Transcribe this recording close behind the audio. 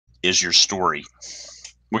is your story?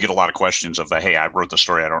 We get a lot of questions of, hey, I wrote the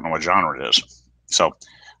story, I don't know what genre it is. So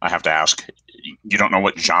I have to ask, you don't know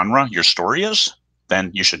what genre your story is?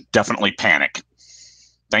 Then you should definitely panic.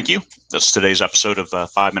 Thank you. That's today's episode of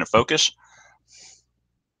 5 Minute Focus.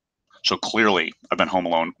 So clearly, I've been home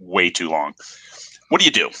alone way too long. What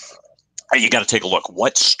do? You got to take a look.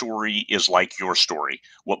 What story is like your story?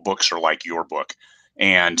 What books are like your book?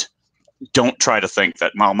 And don't try to think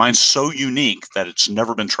that, well, mine's so unique that it's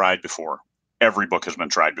never been tried before. Every book has been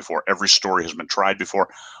tried before. Every story has been tried before.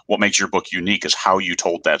 What makes your book unique is how you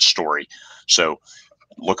told that story. So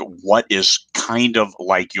look at what is kind of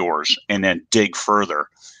like yours and then dig further.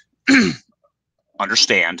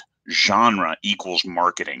 Understand genre equals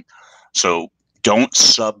marketing. So don't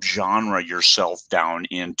subgenre yourself down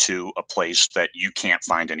into a place that you can't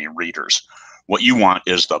find any readers. What you want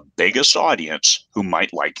is the biggest audience who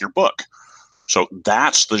might like your book. So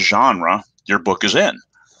that's the genre your book is in.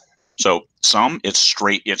 So it's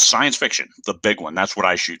science fiction, the big one. That's what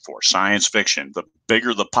I shoot for, science fiction. The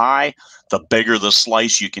bigger the pie, the bigger the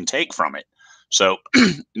slice you can take from it. So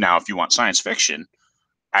now if you want science fiction,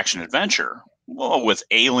 action adventure, well, with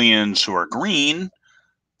aliens who are green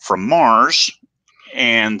from Mars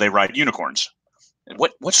and they ride unicorns.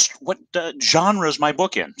 What genre is my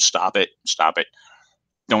book in? Stop it.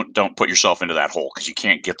 Don't put yourself into that hole because you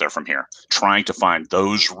can't get there from here. Trying to find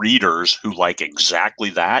those readers who like exactly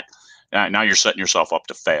that, now you're setting yourself up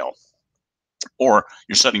to fail. Or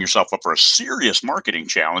you're setting yourself up for a serious marketing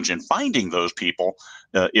challenge in finding those people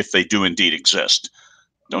if they do indeed exist.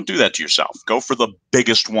 Don't do that to yourself. Go for the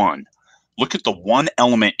biggest one. Look at the one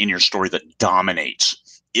element in your story that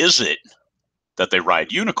dominates. Is it that they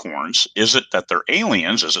ride unicorns? Is it that they're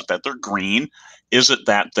aliens? Is it that they're green? Is it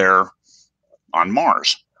that they're on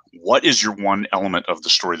Mars? What is your one element of the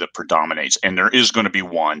story that predominates? And there is going to be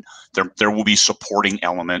one. There will be supporting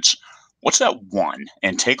elements. What's that one?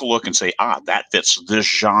 And take a look and say, that fits this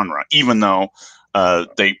genre, even though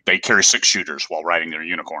they carry 6-shooters while riding their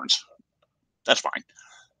unicorns. That's fine.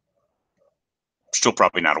 Still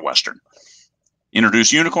probably not a Western.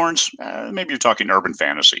 Introduce unicorns, maybe you're talking urban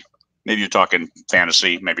fantasy. Maybe you're talking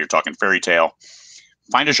fantasy. Maybe you're talking fairy tale.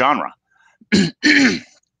 Find a genre.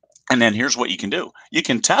 And then here's what you can do. You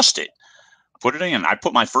can test it. Put it in. I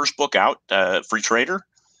put my first book out, Free Trader,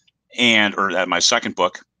 or my second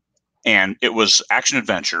book, and it was action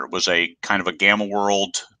adventure. It was a kind of a gamma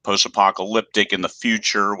world, post-apocalyptic in the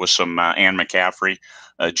future with some Anne McCaffrey,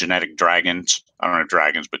 genetic dragons. I don't know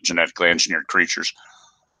dragons, but genetically engineered creatures.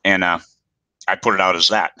 And I put it out as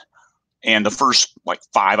that. And the first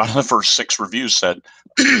 5 out of the first 6 reviews said,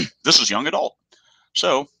 this is young adult.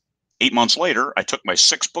 So 8 months later, I took my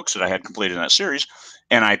 6 books that I had completed in that series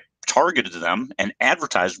and I targeted them and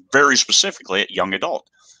advertised very specifically at young adult.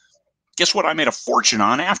 Guess what I made a fortune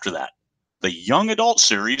on after that? The young adult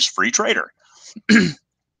series, Free Trader.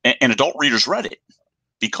 And adult readers read it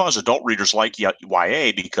because adult readers like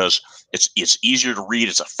YA because it's easier to read.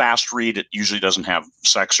 It's a fast read. It usually doesn't have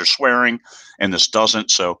sex or swearing, and this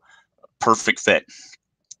doesn't. So perfect fit.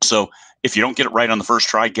 So if you don't get it right on the first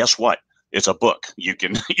try, guess what? It's a book. You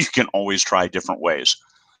can always try different ways.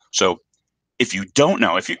 So if you don't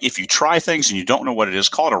know, if you try things and you don't know what it is,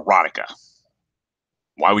 call it erotica.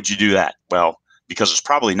 Why would you do that? Well, because it's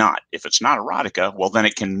probably not. If it's not erotica, well then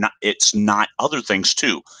it's not other things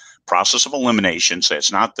too. Process of elimination, say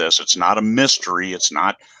it's not this, it's not a mystery, it's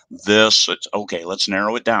not this, it's okay, let's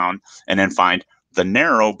narrow it down and then find the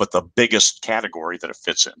narrow but the biggest category that it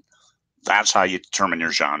fits in. That's how you determine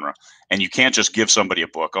your genre. And you can't just give somebody a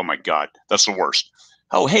book. Oh my God, that's the worst.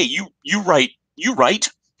 Oh, hey, you write.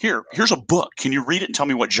 Here's a book. Can you read it and tell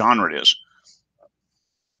me what genre it is?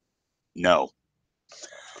 No.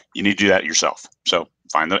 You need to do that yourself. So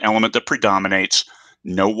find the element that predominates,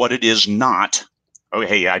 know what it is not. Oh,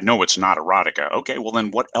 hey, I know it's not erotica. Okay, well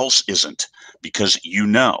then what else isn't? Because you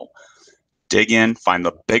know. Dig in, find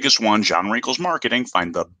the biggest one, genre equals marketing,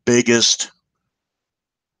 find the biggest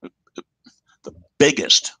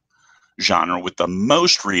genre with the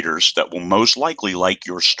most readers that will most likely like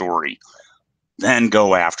your story. Then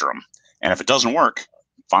go after them. And if it doesn't work,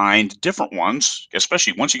 find different ones,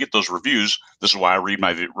 especially once you get those reviews. This is why I read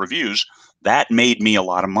my reviews. That made me a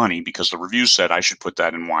lot of money because the reviews said I should put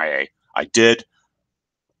that in YA. I did.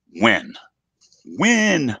 Win.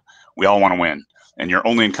 We all want to win. And you're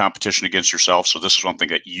only in competition against yourself. So this is one thing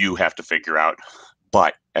that you have to figure out.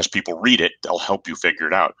 But as people read it, they'll help you figure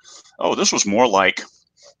it out. Oh, this was more like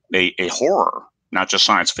a horror, not just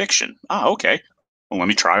science fiction. Okay. Well, let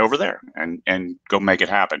me try over there and go make it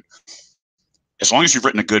happen. As long as you've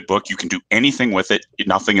written a good book, you can do anything with it.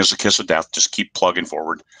 Nothing is a kiss of death. Just keep plugging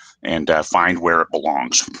forward and find where it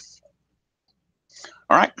belongs.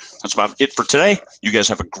 All right, that's about it for today. You guys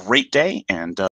have a great day, and